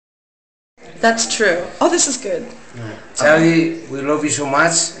That's true. Oh, this is good. Charlie, we love you so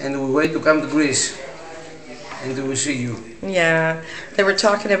much, and we wait to come to Greece, and we will see you. Yeah, they were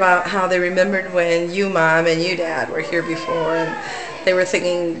talking about how they remembered when you, Mom, and you, Dad, were here before, and they were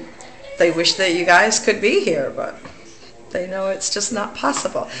thinking they wish that you guys could be here, but they know it's just not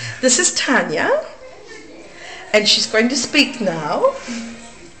possible. This is Tanya, and she's going to speak now.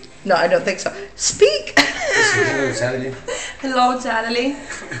 No, I don't think so. Speak! Hello, Charlie. Hello, Charlie.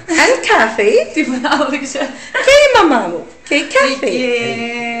 And Kathy. Τίποτα άλλο δεν ξέρω. Και η μαμά μου. Και η Kathy.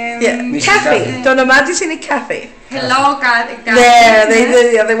 Yeah, Kathy. Το όνομά της είναι Kathy. Hello, Kathy.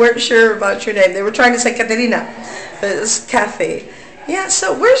 There, they weren't sure about your name. They were trying to say Katerina, but it's Kathy. Yeah, so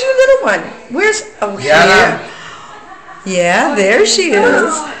where's your little one? Where's, oh, here. Yeah, there she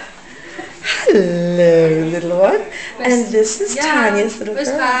is. Hello, little one. And this is Tanya's little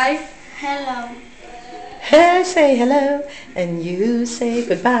girl. Bye. Hello. Hey, say hello, and you say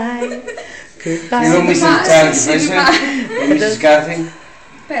goodbye. Goodbye. Hello, Mr. Charlie. Mrs. Kathy.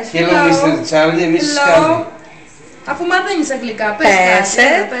 Hello, Mr. Charlie and Mrs. Kathy. Αφού μαθαίνεις αγγλικά, πες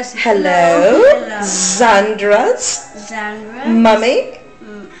κάτι. Hello, Zandra's Zandra. Mummy.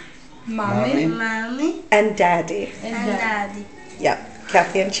 Mommy. Mommy. And Daddy. And Daddy. Yep,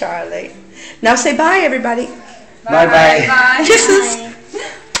 Kathy and Charlie. Now say bye, everybody. Bye bye. Bye. Kisses. Bye.